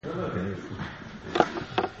The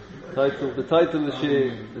title of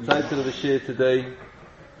the Shiur today,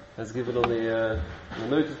 as given on the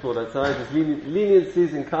notice board outside, is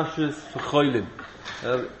Leniencies in Kashrus for Cholim.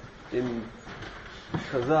 In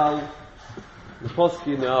Chazal, the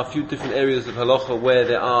Poskim, there are a few different areas of halacha where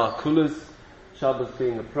there are kulas, Shabbos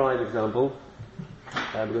being a prime example.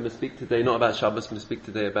 We're going to speak today not about Shabbos, we're going to speak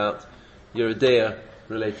today about Yeridea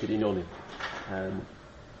related inyonim. And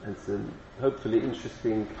some hopefully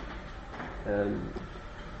interesting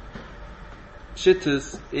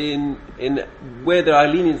shittas in where there are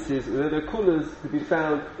leniencies, where there are kulas to be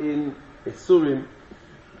found in Isurim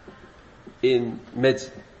in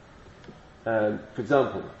medicine. For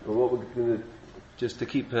example, or what we're going to, just to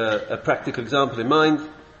keep a practical example in mind,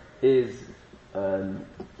 is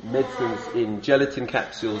medicines in gelatin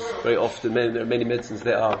capsules. Very often, there are many medicines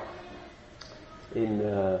that are in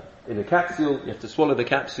a capsule. You have to swallow the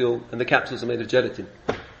capsule, and the capsules are made of gelatin.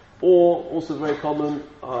 Or also very common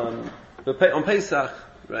on Pesach,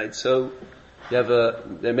 right? So you have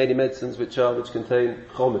there are many medicines which contain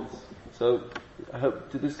chometz. So I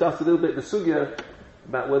hope to discuss a little bit the sugya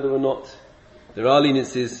about whether or not there are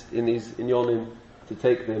leniencies in these inyonim to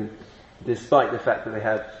take them, despite the fact that they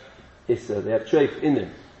have issa, they have treif in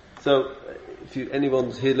them. So if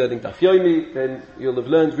anyone's here learning Daf Yomi, then you'll have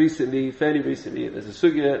learned fairly recently, there's a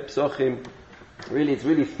sugya, psochim. There are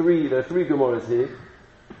three Gemaras here.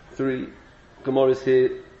 Three Gemaras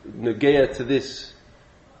here, Negea to this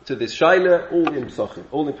Shaila, all in psochim,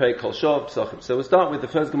 all in Perek Kol Shav, psochim. So we'll start with the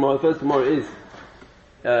first Gemara. The first Gemara is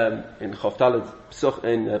in Chavtalad,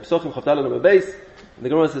 psochim Chavtalad number base. And the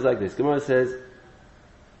Gemara says like this. Gemara says,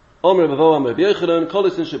 Omer Bavo Omer B'Yechanan,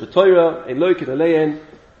 Kolisin Shebetoira, Ein Loikid Alein,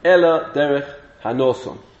 Ela Derech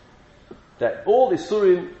Hanoson. That all the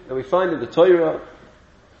Surim that we find in the Torah.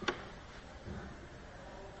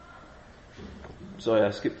 Sorry,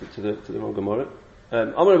 I skipped it to the wrong Gemara.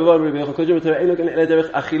 There's two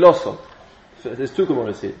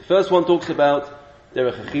Gemaras here. The first one talks about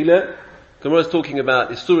Derech Achile. Gemara is talking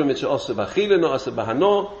about Isurim which are also B'Achile, not also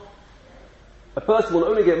B'Hano. A person will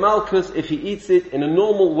only get malchus if he eats it in a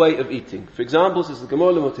normal way of eating. For example, says the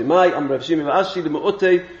Gemara L'motimai, Am Rav Shimi V'Ashi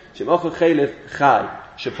L'mo'otei, Shem Ochel Chaylev Chai,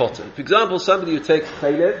 Shepoten. For example, somebody who takes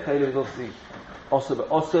Chaylev is obviously also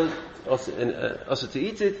to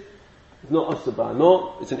eat it. It's not also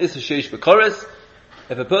Ba'ano, it's an Issa Sheish B'Kores.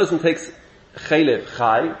 If a person takes Chaylev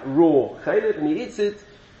Chai, raw Chaylev, and he eats it,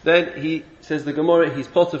 then he, says the Gemara, he's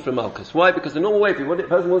potter from malchus. Why? Because the normal way, if a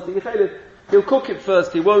person wants to eat Chaylev, he'll cook it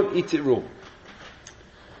first, he won't eat it raw.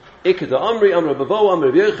 Ikeda Amri, Amra Bavo,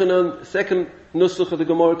 Amra B'Yechanan, second Nusach of the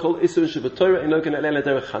Gemara called Isur Shebetorah, Enoken Elele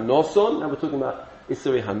Derech Hanoson. Now we're talking about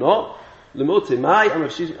Isuri Hano. L'mote Mai,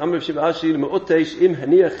 Amra Shiva Ashi, L'motesh Im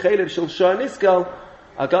Haniach Chaylev Shel Shar Niskal,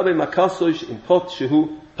 Agabe Makasosh in Pot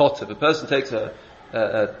Shehu Pot. If a person takes a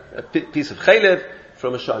piece of Chaylev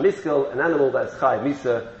from a Shar Niskal, an animal that's Chai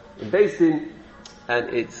Misa in Basin,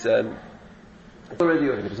 and it's already,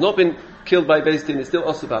 if it's not been killed by Basin, it's still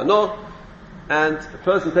also Ba'ano. And a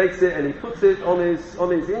person takes it and he puts it on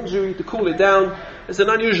his injury to cool it down. It's an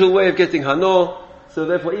unusual way of getting hano. So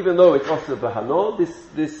therefore, even though it's also b'hano,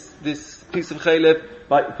 this piece of chaylev,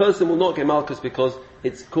 the person will not get malchus because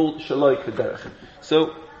it's called shaloi kederech.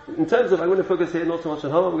 So in terms of, I'm going to focus here not so much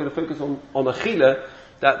on hano, we're going to focus on achila.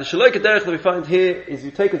 That the shaloi kederech that we find here is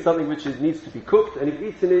you've taken something which needs to be cooked and you've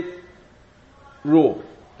eaten it raw.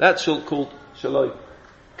 That's called shaloi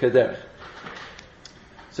kederech.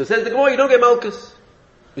 So it says the Gemara, you don't get malchus,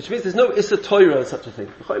 which means there's no Issa Torah or such a thing.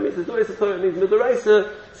 It means there's no Issa Torah, it means Midaraisa,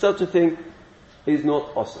 such a thing is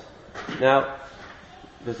not awesome. Now,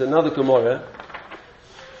 there's another Gemara,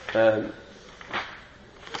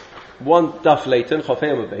 one daf later, in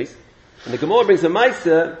Chafei base, and the Gemara brings a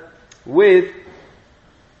Maisa with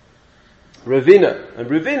Ravina. And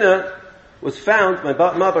Ravina was found by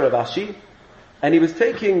Mabar Ravashi, and he was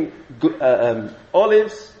taking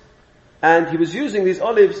olives, and he was using these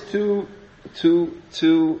olives to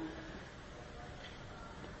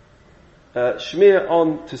smear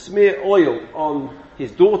oil on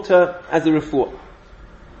his daughter as a refuah.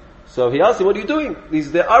 So he asked him, what are you doing?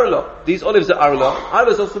 These olives are arla.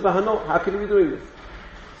 Arla is also bahano. How can you be doing this?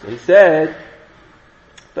 So he said,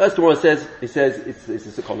 first of all he says it's a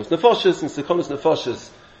sekonos nefoshes, and sekonos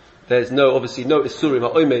nefoshes, there's obviously no isurim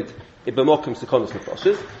ha'omed, ibamokim sekonos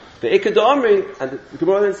nefoshes. The Ikeda Amri, and the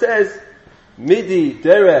Gemara then says, Midi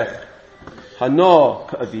derech hano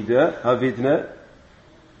ka'avidna.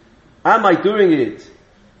 Am I doing it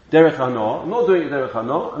derech hano? I'm not doing it derech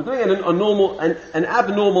hano. I'm doing it in a normal, an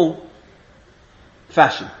abnormal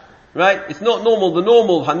fashion. Right? It's not normal. The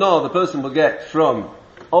normal hana the person will get from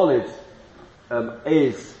olives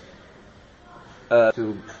is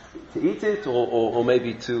to eat it, or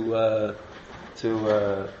maybe to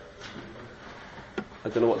I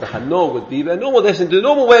don't know what the hanor would be, but the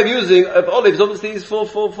normal way of using of olives obviously is for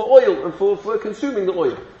oil and for consuming the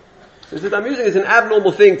oil. So it says, I'm using it as an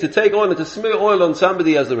abnormal thing to take oil and to smear oil on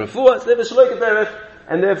somebody as a refuah. It's never shloika derech,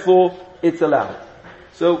 and therefore it's allowed.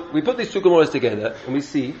 So we put these two Gemaras together, and we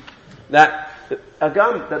see that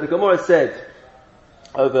the Gemara said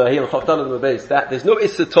over here on Chaftal and Mabez that there's no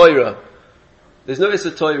Issa Torah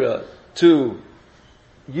to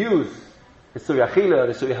use Isuri Achila or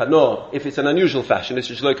Isuri Hanor if it's an unusual fashion. It's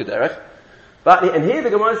shloika derech. And here the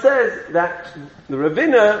Gemara says that the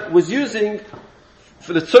Ravina was using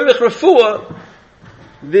for the tzorich refuah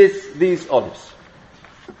these olives.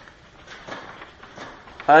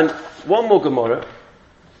 And one more Gemara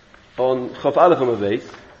on Chaf Aleph Mabez.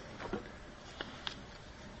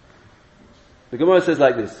 The Gemara says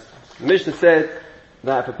like this. The Mishnah said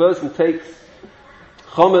that if a person takes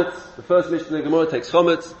chometz, the first Mishnah in the Gemara takes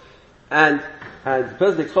chometz, and the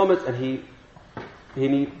person takes chometz and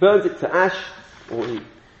he burns it to ash, or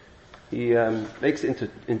he makes it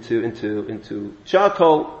into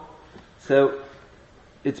charcoal, so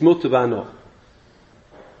it's mutar ba'ano.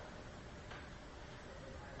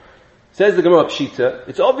 Says the Gemara Pshita,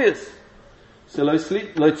 it's obvious. So lo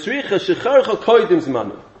tzricha shecharcha koidim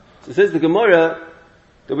zmano. So says the Gemara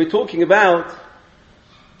that we're talking about.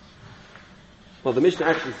 Well, the Mishnah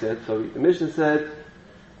actually said. The Mishnah said,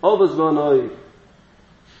 "Ovas v'anoi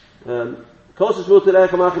kosher shmutar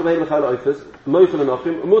lecha machal bein lechal oifes moifel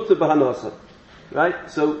anachim mutar b'hanasa."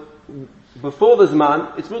 Right. So before the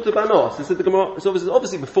zman, it's mutar b'hanos. So said the Gemara. So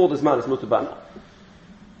obviously before the zman, it's mutar b'hanos.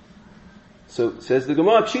 So says the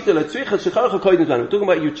Gemara Pshita lo tzricha shecharcha koidim zmano. We're talking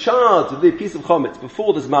about you charge the piece of chometz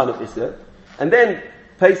before the zman of Issa, and then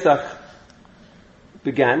Pesach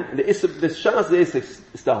began, and the Shas of the Issa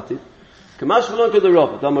started. Kamash v'lon kod the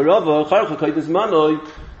Rava. Dama Rava, charcha koidim zmanoi,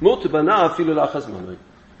 mutar b'ana afilu lachas zmanoi.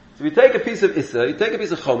 So you take a piece of Issa, you take a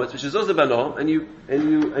piece of chometz, which is also b'ana, and you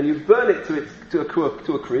burn it to a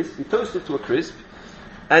crisp, you toast it to a crisp,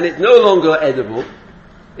 and it's no longer edible.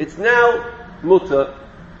 It's now mutar.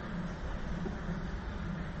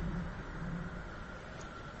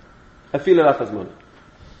 Afilu lachas zmanoi.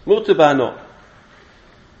 Mutar b'ana.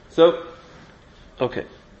 So, okay.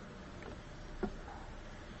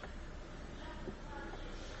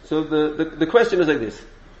 So the question is like this.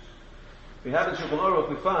 We have in Shulchan Aruch,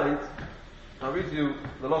 we find, I'll read you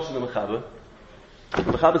the Lashon of Mechaber.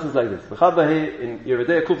 The Mechaber says like this. Mechaber here in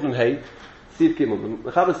Yeridei Kufnun Hey, Siv Gimel.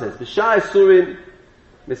 The Mechaber says, B'shai Surim,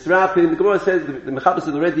 Misrapim. The Gemara says, the Mechaber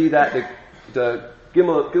said already that the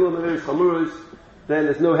Gimel Meveris Chamurus, then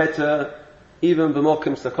there's no heter, even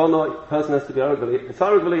b'mokim sakona, person has to be harag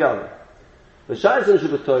v'liyara. The shayzon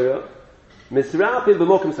sheb'torah, misrapim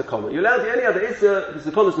b'mokim sakona. You're allowed to any other issa,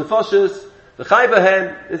 the sakonas nefashis, the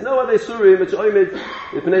chayvahen, there's no other isurim which oimid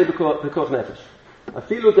b'pnei b'koch nefesh.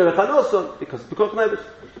 Afilu derech hanoson, because b'koch nefesh.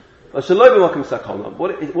 Shaloi b'mokim sakona.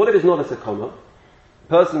 What if it's not a sakona?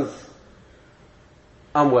 Person's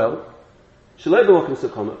unwell. Shaloi b'mokim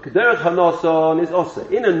sakona. K'derech hanoson is also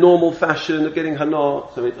in a normal fashion of getting hana,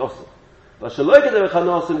 so it's also. But shaloi k'derech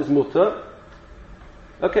hanoson is mutar.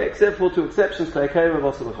 Okay, except for two exceptions, K'aykerim and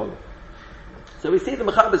also Mecholim. So we see the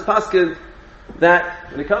Mechaber's paskin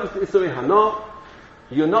that when it comes to Isuri Hana,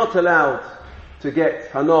 you're not allowed to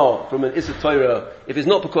get Hana from an Isur Torah if it's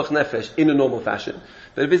not Pekuach Nefesh in a normal fashion.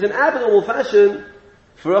 But if it's an abnormal fashion,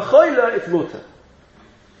 for a Choyla, it's mutar.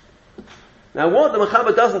 Now what the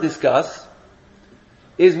Mechaber doesn't discuss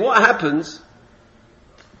is what happens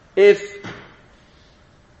if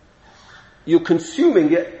you're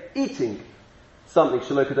consuming it, eating something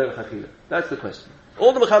shaloi k'derech achila. That's the question.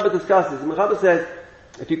 All the Mechaber discusses, the Mechaber says,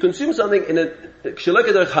 if you consume something in a shaloi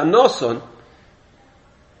k'derech hanoson,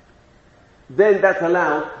 then that's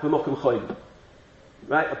allowed b'mokum choyim.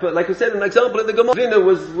 Right? But like we said, an example, the Gemara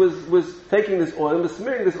was taking this oil, was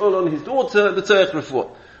smearing this oil on his daughter, the tzorech refuah.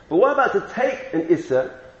 But what about to take an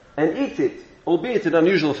issa and eat it, albeit in an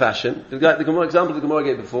unusual fashion? The example the Gemara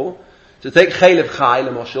gave before, to take chaylev chay,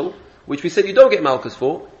 l'moshel, which we said you don't get malchus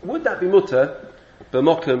for, would that be mutar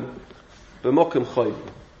b'mokum choyim?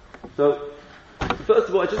 So, first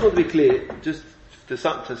of all, I just want to be clear, just to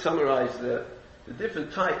summarize the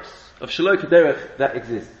different types of shaloi k'derech that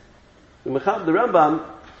exist. The Rambam,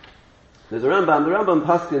 there's a Rambam, the Rambam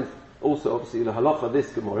paskins also, obviously, the halacha,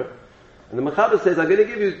 this Gemara, and the Mechaber says, I'm going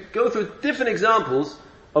to go through different examples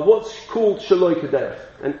of what's called shaloi k'derech.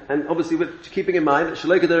 And obviously, with keeping in mind that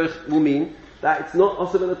shaloi k'derech will mean that it's not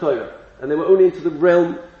also in the Torah, and they were only into the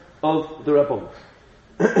realm of the Rabbon.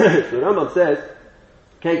 So the Rambam says,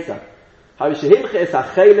 Keisa, Harishahimche es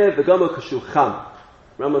ha'chele v'gamo kashucham.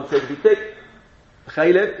 Rambam says if you take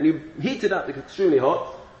chaylev and you heat it up, it's extremely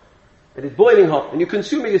hot, and it's boiling hot, and you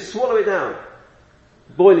consume it, you swallow it down.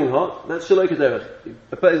 Boiling hot, that's shaloi kederech.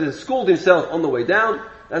 A person has schooled himself on the way down,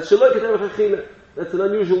 that's shaloi kederech achila. That's an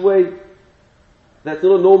unusual way, that's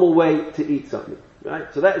not a normal way to eat something.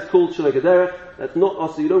 Right? So that is called shaloi kederech. That's not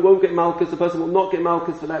also, won't get malchus, the person will not get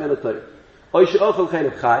malchus for that in the Torah. Or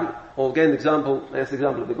again, that's the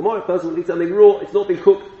example of the Gemara, a person will eat something raw, it's not been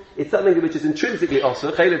cooked, it's something which is intrinsically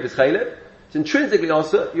osur, chaylev is chaylev, it's intrinsically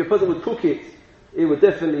osur, if a person would cook it, it would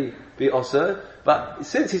definitely be osur, but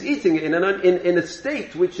since he's eating it in a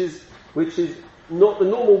state which is not the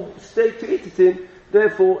normal state to eat it in,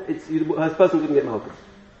 therefore his person wouldn't get malchus.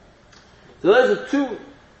 So those are two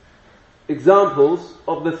examples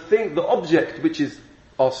of the object which is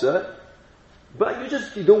osur, but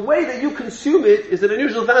the way that you consume it is in an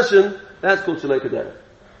unusual fashion, that's called shaloi kederech.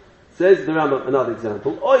 Says the Rambam, another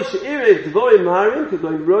example. Oy she'iriv dvorim marim,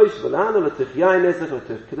 k'goyim rosh, v'lana, l'tich yain nesach,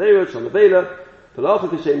 l'tich kederech, shalmavela, v'la'afa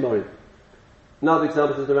k'shein marim. Another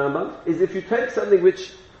example, says the Rambam, is if you take something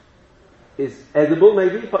which is edible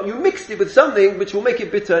maybe, but you mixed it with something which will make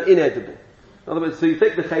it bitter and inedible. In other words, so you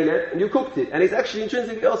take the chaylev and you cooked it, and it's actually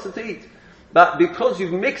intrinsically also to eat. But because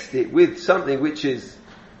you've mixed it with something which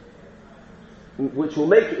will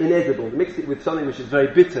make it inedible, mixed it with something which is very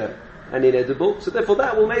bitter and inedible, so therefore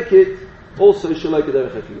that will make it also shaloi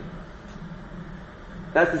kederech achila.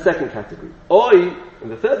 That's the second category. Oy, and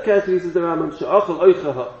the third category is the Rambam, she'achal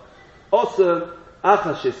oicha ha'osa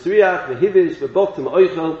acha she'sriach v'hivish v'boktem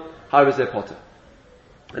oichel harizeh potter.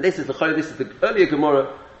 And this is the earlier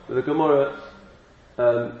Gemara, where the Gemara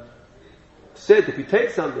said if you take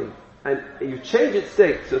something and you change its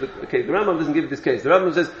state, the Rambam doesn't give this case. The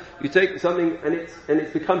Rambam says you take something and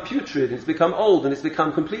it's become putrid, and it's become old, and it's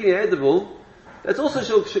become completely edible. That's also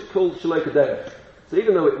called shaloi kederech. So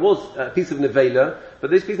even though it was a piece of nevela, but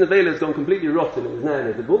this piece of nevela has gone completely rotten and is now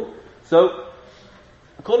inedible. So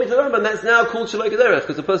according to the Rambam, that's now called shaloi kederech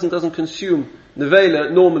because the person doesn't consume nevela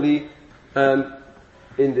normally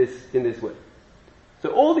in this way. So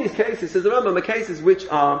all these cases, says the Rambam, are cases which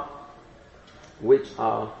are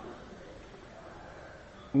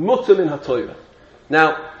mutter min haTorah.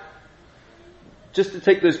 Now, just to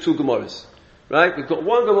take those two Gemaras, right? We've got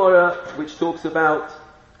one Gemara which talks about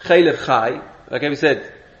chaylev chai. Like we said,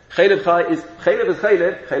 chaylev chai is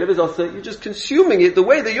chaylev is also, you're just consuming it, the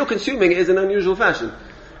way that you're consuming it is in an unusual fashion.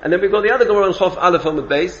 And then we've got the other Gemara on Chof Aleph on the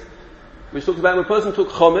base, which talks about when a person took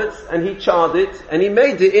chometz and he charred it and he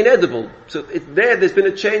made it inedible. So there's been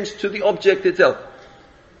a change to the object itself.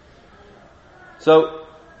 So,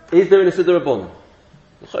 is there an Issa D'Rabbanan?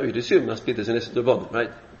 You'd assume must be there's an Issa D'Rabbanan,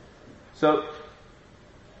 right? So,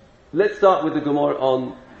 let's start with the Gemara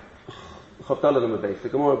on Chavtalah on the base. The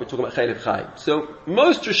Gemara we're talking about Chaylev Chai. So,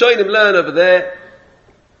 most Rishonim learn over there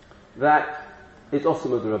that it's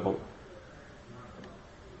Osama D'Rabbanan.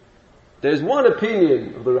 There's one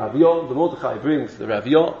opinion of the Rav Yah, the Mordechai brings the Rav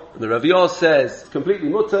Yah, and the Rav Yah says it's completely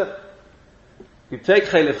mutter. You take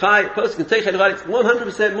Chaylev Chai, a person can take Chaylev Chai, it's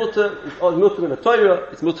 100% mutter, it's mutter in the Torah,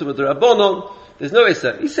 it's mutter with the Rabbanon, there's no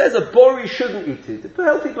Issa. He says a bori shouldn't eat it. A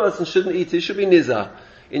healthy person shouldn't eat it, it should be nizah.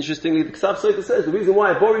 Interestingly, the Ksav Sofer says the reason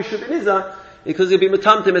why a bori should be nizah is because he'll be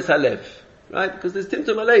metamtem es halev. Right? Because there's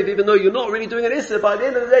timtum halev, even though you're not really doing an Issa, but at the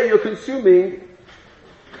end of the day you're consuming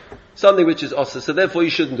something which is Osa, so therefore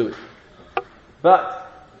you shouldn't do it.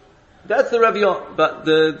 But that's the Rav Yah. But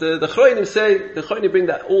the Cholim say, the Cholim bring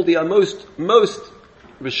that all the most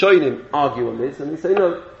Rishonim argue on this, and they say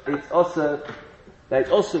no, it's also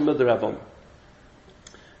Midrabban.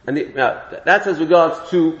 And that's as regards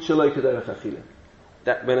to Shaloi Kederech Achila.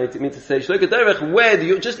 That when I mean to say Shaloi Kederech, where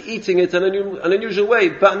you're just eating it in an unusual way,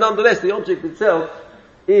 but nonetheless the object itself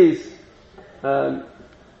is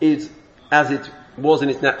as it was in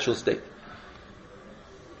its natural state.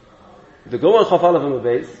 The Gemara Chaf Aleph on the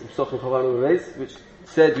base, which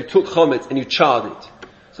said you took chometz and you charred it.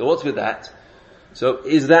 So what's with that? So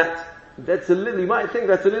is that's a little, you might think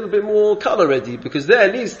that's a little bit more color ready, because there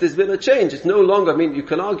at least there's been a change. It's no longer, you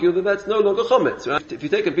can argue that that's no longer chometz, right? If you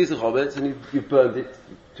take a piece of chometz and you've burned it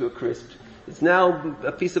to a crisp, it's now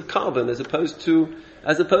a piece of carbon as opposed to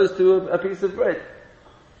a piece of bread.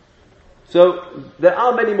 So there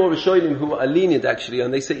are many more Rishonim who are lenient actually,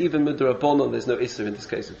 and they say even Midrabanan there's no Isser in this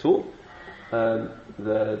case at all.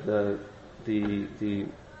 The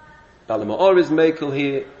Bala Ma'or is Mekel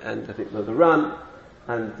here, and I think the Ran,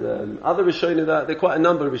 and other Rishonim, there are quite a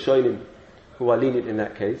number of Rishonim who are lenient in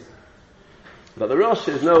that case. But the Rosh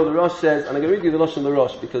says, no, the Rosh says, and I'm going to read you the Rosh on the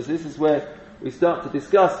Rosh, because this is where we start to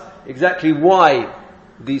discuss exactly why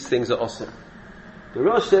these things are awesome. The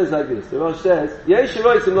Rosh says like this. The Rosh says, Yesh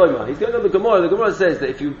Roitzim Loima. He's going on the Gemara. The Gemara says that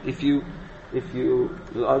if you,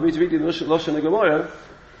 I'll read the Losh in the Gemara,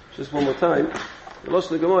 just one more time. The Losh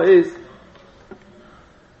in the Gemara is,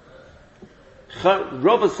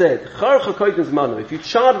 Rava said, Charcha Koitin Zmanu. If you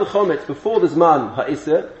charge the Chometz before the Zman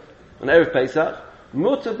Ha'iseh, on Erev Pesach,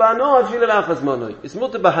 Mutter Ba'ano Afil Elachas Manu. It's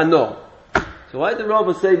Mutter Ba'hano. So why did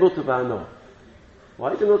Rava say Mutter Ba'hano?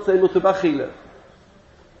 Why did he not say Mutter Ba'chila?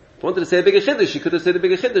 If he wanted to say a bigger chiddush, he could have said a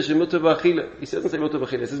bigger chiddush in Mutter Ba'chila. He doesn't say Mutter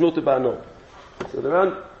Ba'chila, he says Mutter Ba'hano. So the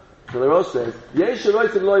Rosh says, Yesh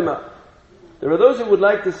Roitzim Loima. There are those who would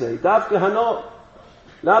like to say, Dafka Hano.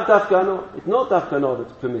 Not Dafka Hano. It's not Dafka Hano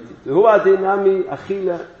that's permitted. Hu Adin Nami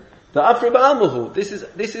Achila. The Afra Ba'almahu. This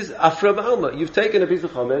is Afra Ba'alma. You've taken a piece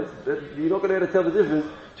of chometz, you're not going to be able to tell the difference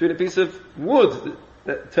between a piece of wood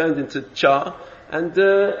that turned into char and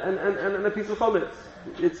a piece of chometz.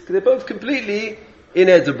 They're both completely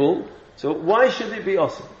inedible. So why should it be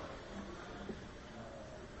awesome?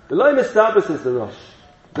 The Lo Mistaba says the Rosh.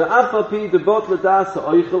 The Afapi the bot l'das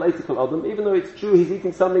ha'oichel etikol adam. Even though it's true he's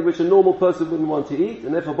eating something which a normal person wouldn't want to eat,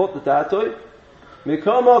 and therefore bot l'datoi.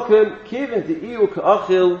 Mekamakim kivin the iu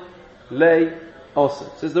ka'achil lay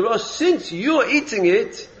also. Says the Rosh, since you're eating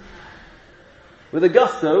it with a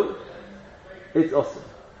gusto, it's awesome.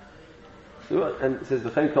 So, and it says the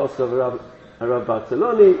Chen Koskov Harav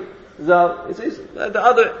Bartoloni Zal. It says the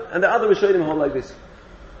other Rishonim hold like this.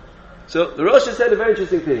 So the Rosh said a very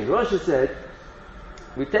interesting thing. The Rosh said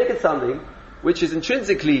we've taken something which is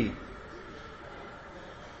intrinsically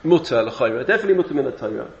mutter l'chayra, definitely mutter min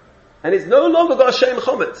ha'Torah, and it's no longer got a shem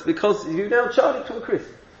chometz because you now charge it to a crisp.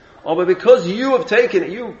 Or but because you have taken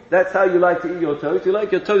it, that's how you like to eat your toast. You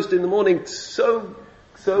like your toast in the morning so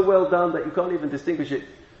well done that you can't even distinguish it,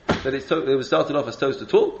 that it was started off as toast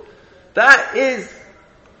at all. That is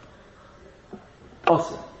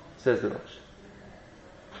awesome, says the Rosh.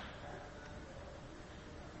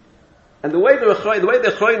 And the way the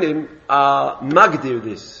Achronim are magdir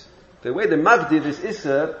this, the way they magdir this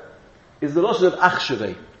Isser is the notion of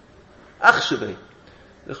achshavei. Achshavei.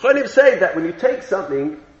 The Achronim say that when you take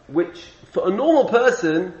something which, for a normal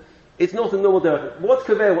person, it's not a normal derech. What's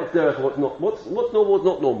kaver, what's derech, what's not? What's normal, what's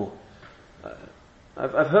not normal?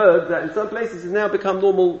 I've heard that in some places it's now become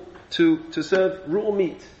normal to serve raw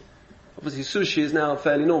meat. Obviously sushi is now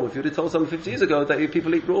fairly normal. If you would have told someone 50 years ago that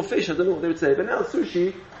people eat raw fish, I don't know what they would say. But now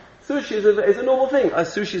sushi is a normal thing.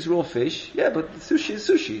 Sushi is raw fish. Yeah, but sushi is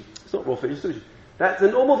sushi. It's not raw fish, it's sushi. That's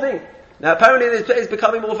a normal thing. Now apparently it's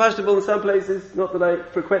becoming more fashionable in some places, not that I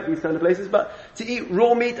frequent these kind of places, but to eat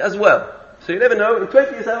raw meat as well. So you never know, in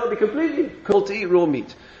 20 years it will be completely cool to eat raw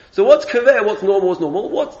meat. So what's kaver, what's normal?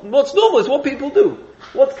 What's normal is what people do.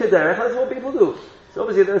 What's kaderech, that's what people do. So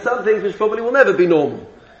obviously there are some things which probably will never be normal.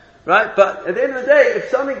 Right? But at the end of the day, if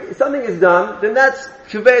something is done, then that's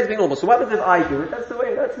kaver is being normal. So what happens if I do it?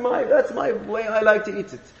 That's my way I like to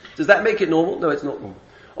eat it. Does that make it normal? No, it's not normal.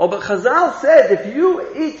 Oh, but Chazal said if you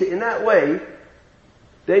eat it in that way,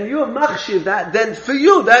 then you're machshiv that, then for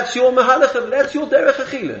you, that's your mahalach, that's your derech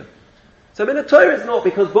achila. So in the Torah it's not,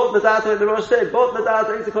 because bot nadata, the Rosh said, bot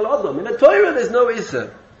nadata is called adam. In the Torah there's no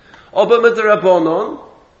issa. Oh, but with the Rabbanon,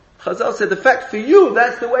 Chazal said the fact for you,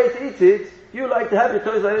 that's the way to eat it. You like to have your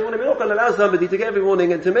toast, I want to be not going to allow somebody to get every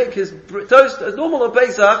morning and to make his toast as normal on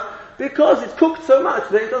Pesach, because it's cooked so much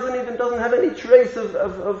that it doesn't have any trace of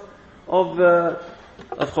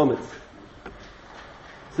chometz.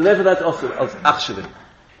 So therefore that's also achshavim.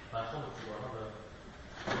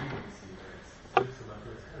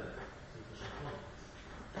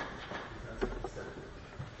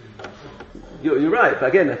 You're right, but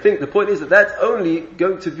again, I think the point is that that's only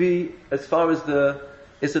going to be as far as the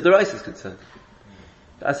Issa D'Oraisa is concerned.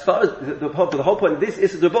 As far as the whole point, this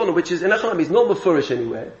Issa D'Rabbanan, which is in Echlam, is not Mefurish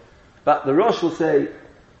anywhere, but the Rosh will say,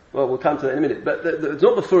 well, we'll come to that in a minute, but it's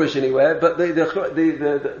not Mefurish anywhere, but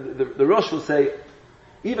the Rosh will say,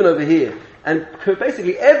 even over here, and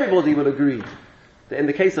basically everybody will agree that in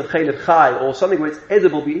the case of Chaylev Chai, or something where it's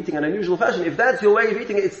edible, be eating in an unusual fashion, if that's your way of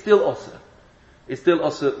eating it, it's still Osa. It's still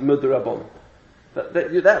Osa Mudrabon. But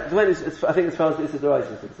that when is, I think as far as the Issa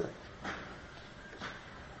D'Oraisa is concerned.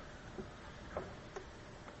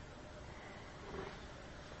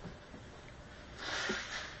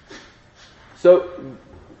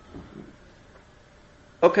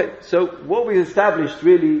 So what we established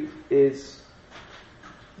really is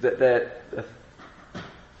that there are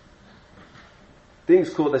things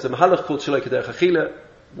called, there's a mahalach called shaloi kederech achila,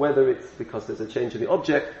 whether it's because there's a change in the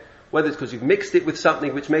object, whether it's because you've mixed it with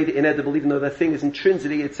something which made it inedible, even though that thing is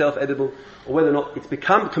intrinsically itself edible, or whether or not it's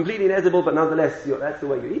become completely inedible, but nonetheless that's the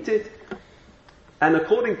way you eat it. And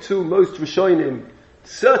according to most Rishonim,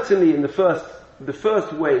 certainly in the first the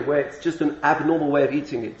first way, where it's just an abnormal way of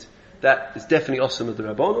eating it, that is definitely awesome of the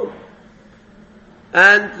Rabbanon.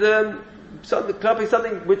 And something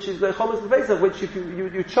which is the chometz b'pesach, which if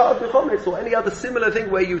you charge the chometz, or any other similar thing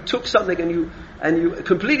where you took something and you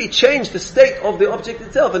completely changed the state of the object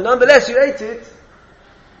itself, and nonetheless you ate it,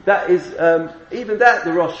 that is even that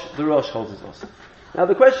the Rosh holds as awesome. Now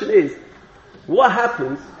the question is, what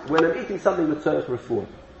happens when I'm eating something with tzorech refuah?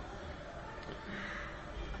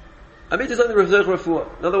 I'm eating something with tzorech refuah.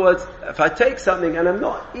 In other words, if I take something and I'm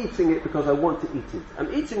not eating it because I want to eat it,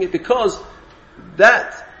 I'm eating it because it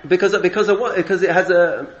has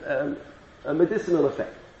a medicinal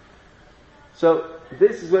effect. So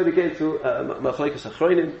this is where we get to Machlokes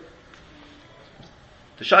Achronim.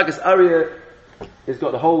 The Shagas Aryeh has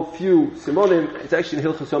got a whole few simonim. It's actually in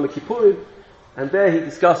Hilchos Yom Kippurim, and there he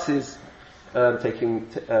discusses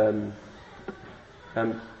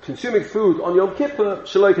consuming food on Yom Kippur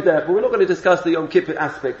Shaloi Kederech. But we're not going to discuss the Yom Kippur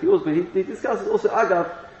aspect. He discusses also Agav.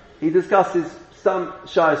 He discusses some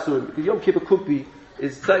Shai Surim, because Yom Kippur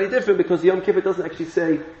is slightly different, because Yom Kippur doesn't actually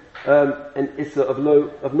say an issa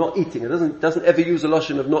of not eating. It doesn't ever use a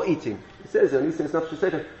lotion of not eating. It says at least it's not to say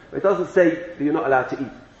that, but it doesn't say that you're not allowed to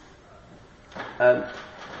eat.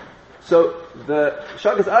 So the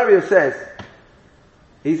Shagas Aryeh says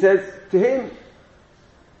to him,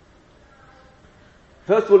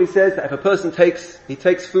 first of all, he says that if a person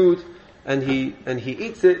takes food and he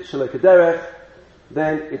eats it Shaloi Kederech,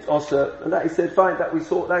 then it's also, and that he said fine, that we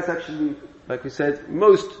saw, that's actually, like we said,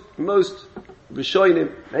 most Rishonim,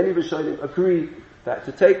 many Rishonim agree that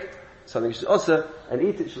to take something which is also and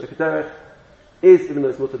eat it Shaloi Kederech is, even though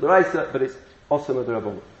it's mutar d'oraisa, but it's also mutar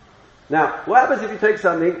d'rabbanan. Now, what happens if you take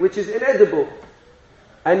something which is inedible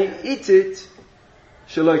and you eat it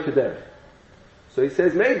Shaloi Kederech? So he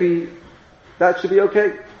says maybe that should be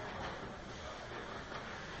okay.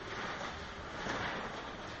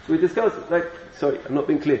 So we discuss, I'm not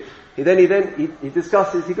being clear. He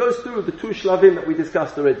discusses, he goes through the two shlavim that we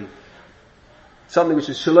discussed already. Something which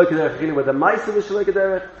is Shaloi Kederech, where the ma'aser is Shaloi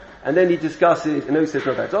Kederech, and then he discusses, and then he says,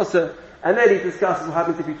 no, that's also, and then he discusses what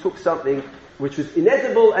happens if you took something which was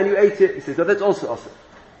inedible and you ate it. He says, no, that's also awesome.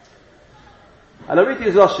 And I read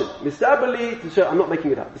his Rashi. Mistabeli, I'm not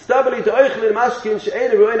making it up. Mistabeli to oichlin mashkin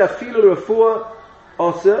she'ein ru'en afilu refuah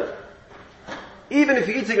also. Even if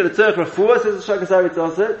you're eating at a tzorech refuah, says the Shagas Aryeh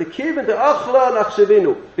also, the kiven de achla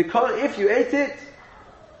nachshavinu. Because if you ate it,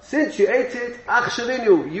 since you ate it,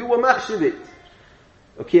 achshavinu, you were machshavit.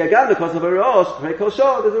 Okay, again, because of a Rosh, there's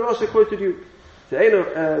a Rosh that quoted you.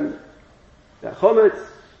 That chometz,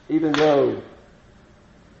 even though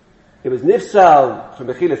it was nifsal from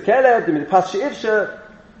Bechilas Kelev, the Pas She'ivsha,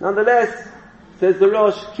 nonetheless, says the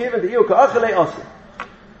Rosh, kiven de iu ka'achalei osir.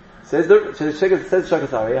 Says Shagas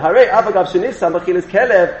Aryeh, Harei avagav shenifsal Bechilas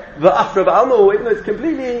Kelev v'afra ba'almu, even though it's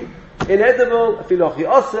completely inedible, afilu achi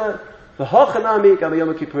osir, v'hochanami gam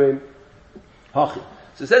yom kippurim hachi.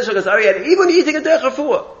 So says Shagas Aryeh, even when you're eating a derech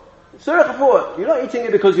refuah, you're not eating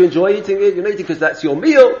it because you enjoy eating it, you're not eating because that's your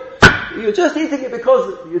meal, you're just eating it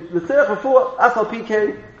because the derech refuah, afal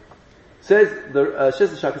pikein, says the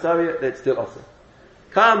Shagas Aryeh, that it's still awesome.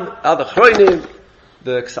 Come, other chroinim,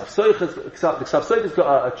 the Ksaf Soich's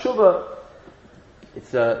got a tshuva,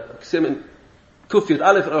 it's a Simen, Kufyud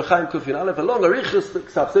Aleph, Orchaim Kufyud Aleph, a long arichus, the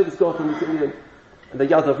Ksaf Soich's got from the Indian, and the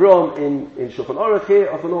Yad Avram in Shulchan Aruch here,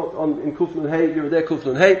 in Kufnun Hey, you're there,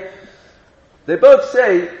 Kufnun Hey. They both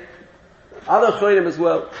say, other chroinim as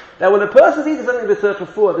well, that when a person eats something with tzorech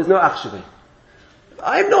refuah, there's no achshavei.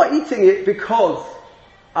 I'm not eating it because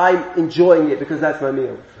I'm enjoying it, because that's my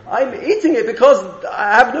meal. I'm eating it because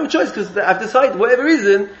I have no choice, because I've decided, for whatever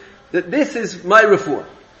reason, that this is my refuah.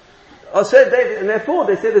 And therefore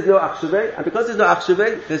they say there's no achshavei, and because there's no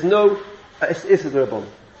achshavei, there's no issa d'rabbanan.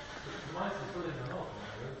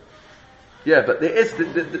 Yeah, but the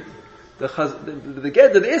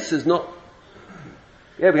ged of the issa is not.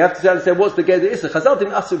 Yeah, we have to understand what's the ged of the issa. Chazal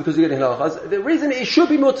didn't ask it because you're getting halachas. The reason it should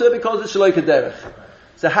be mutter because it's Shaloi Kederech.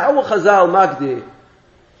 So how will Chazal magdi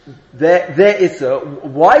their issa?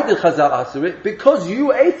 Why did Chazal answer it? Because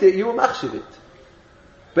you ate it, you were machshav it.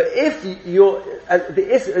 But if the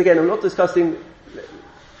issa again, I'm not discussing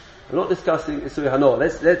Isuri Hanor.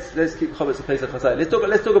 Let's keep chometz in place of Chazal.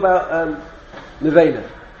 Let's talk about nevena.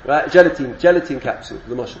 Right, gelatin capsule,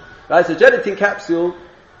 the motion. Right, so gelatin capsule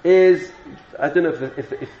is, I don't know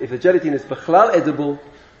if the gelatin is bechlal edible,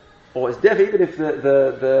 or it's definitely, even if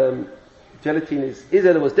the gelatin is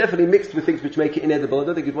edible, it's definitely mixed with things which make it inedible. I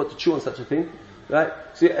don't think you'd want to chew on such a thing. Right?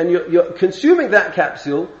 So, and you're consuming that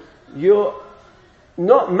capsule, you're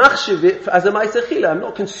not machshav it as a ma'aser chila. I'm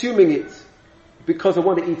not consuming it because I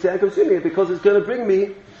want to eat it, I'm consuming it because it's going to bring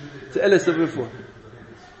me to Elis of Refuah.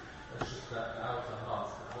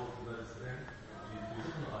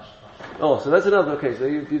 Oh, so that's another, okay, so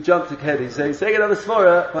you jumped ahead. He's saying another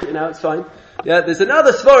svara, but it's fine. Yeah, there's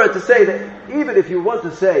another svara to say that even if you want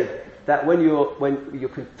to say that when you're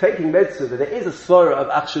taking medicine, that there is a svara of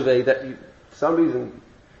achshavei, that you, for some reason,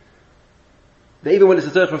 that even when it's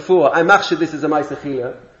a tzarech refuah, I'm achshav this is a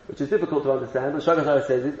ma'aseh, which is difficult to understand, but Shagazara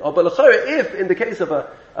says it. Oh, but l'chora, if in the case of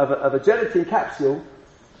a gelatin capsule,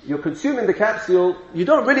 you're consuming the capsule, you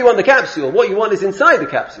don't really want the capsule. What you want is inside the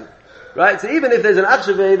capsule. Right? So even if there's an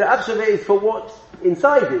achshavei, the achshavei is for what's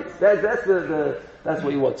inside it. That's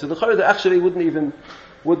what you want. So the achshavei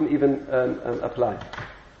wouldn't even apply.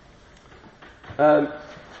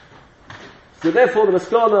 So therefore the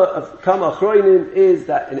maskana of Kama Achroinim is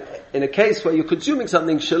that in a case where you're consuming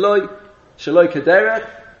something shaloi kederech,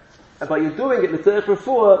 but you're doing it l'tzarech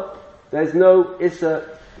refuah, there's no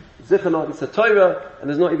issa zichanot, issa Torah, and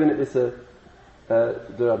there's not even issa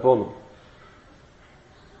d'Rabbanan.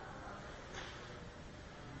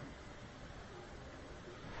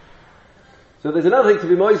 So there's another thing to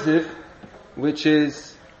be moisif, which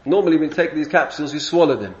is, normally when you take these capsules, you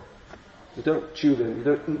swallow them. You don't chew them, you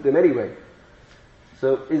don't eat them anyway.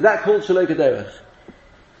 So is that called shaloi kederech?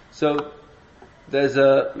 So there is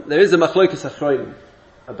a machlokas achronim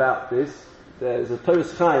about this. There's a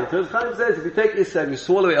Toras Chaim. Toras Chaim says if you take Isag, you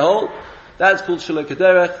swallow it whole, that's called shaloi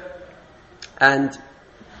kederech, and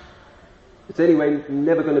it's anyway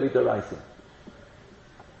never going to be deraisa.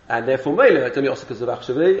 And therefore, Mela, it's only also because of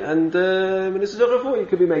Achshavei, and when this is a refuah, you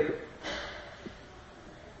could be making.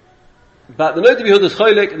 But the Noda B'Yehuda is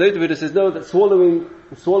cholik, the Noda B'Yehuda says no, that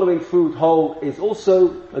swallowing food whole is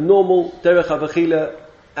also a normal derech havachila,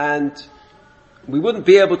 and we wouldn't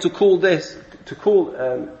be able to call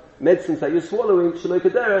medicines that you're swallowing shaloi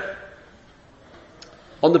kederech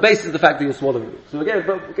on the basis of the fact that you're swallowing it. So again,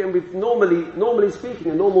 with normally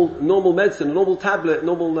speaking, a normal medicine, a normal tablet,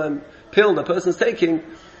 normal pill that a person's taking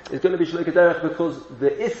is going to be shaloi kederech because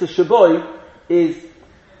the issa shaboy is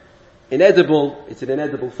inedible, it's in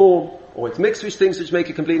inedible form, or it's mixed with things which make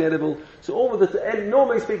it completely inedible. So all of this,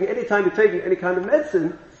 normally speaking, any time you're taking any kind of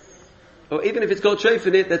medicine, or even if it's got treif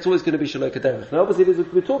in it, that's always going to be shaloi kederech. Now obviously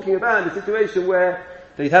we're talking about a situation where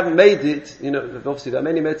they haven't made it, obviously there are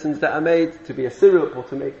many medicines that are made to be a syrup or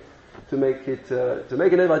to make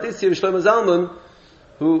an edible. I did see Shlomo Zalman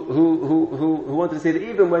who wanted to say that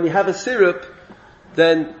even when you have a syrup,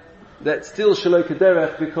 then that's still shaloi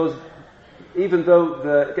kederech, because even though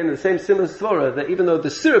the same similar svara, that even though the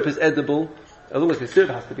syrup is edible, as long as the syrup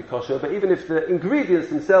has to be kosher, but even if the ingredients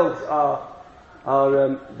themselves are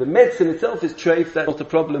the medicine itself is treif, that's not a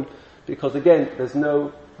problem, because again there's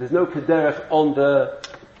no kederech on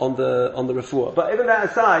the refuah. But even that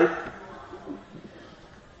aside,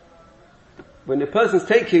 when a person's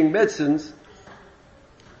taking medicines,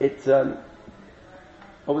 it's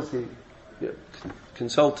obviously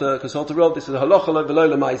consult a Rav. This is a halacha v'lo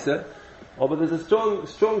l'maaseh. But there's a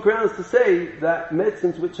strong grounds to say that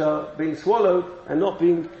medicines which are being swallowed and not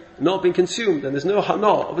being consumed, and there's no hana.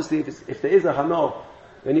 Obviously, if there is a hana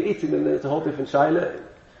when you're eating them, then it's a whole different shaila.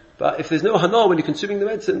 But if there's no hana when you're consuming the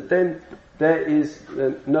medicine, then there's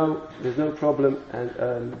no problem,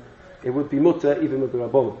 and it would be mutter even with the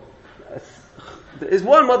Rabbanon. There is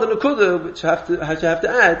one mother nakuda which I have to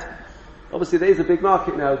add. Obviously, there is a big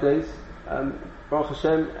market nowadays. Baruch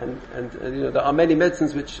Hashem, and there are many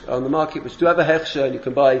medicines which are on the market which do have a hechsher, and you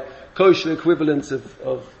can buy kosher equivalents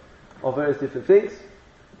of various different things.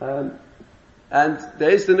 And there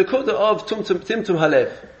is the nakuda of timtum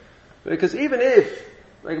halev, because even if,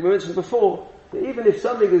 like we mentioned before, even if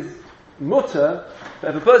something is mutter,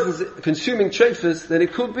 if a person is consuming treifus, then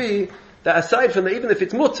it could be that aside from that, even if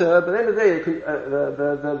it's mutter, but at the end of the day,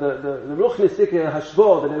 the ruchnistik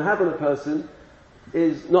hashvor that it have on a person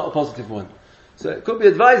is not a positive one. So it could be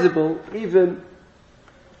advisable, even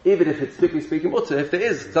if it's strictly speaking mutter, if there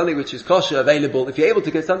is something which is kosher available, if you're able to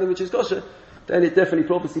get something which is kosher, then it's definitely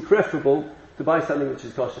obviously preferable to buy something which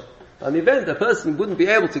is kosher. In the event a person wouldn't be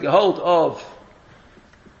able to get hold of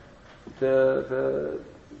the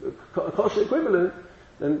kosher equivalent,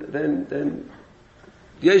 then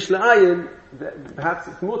yesh la'ayin, perhaps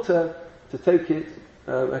it's mutter to take it,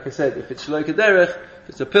 like I said, if it's shaloi kederech, if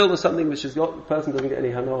it's a pill or something which the person doesn't get any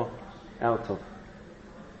hana out of.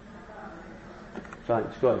 Fine,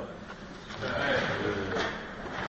 go on.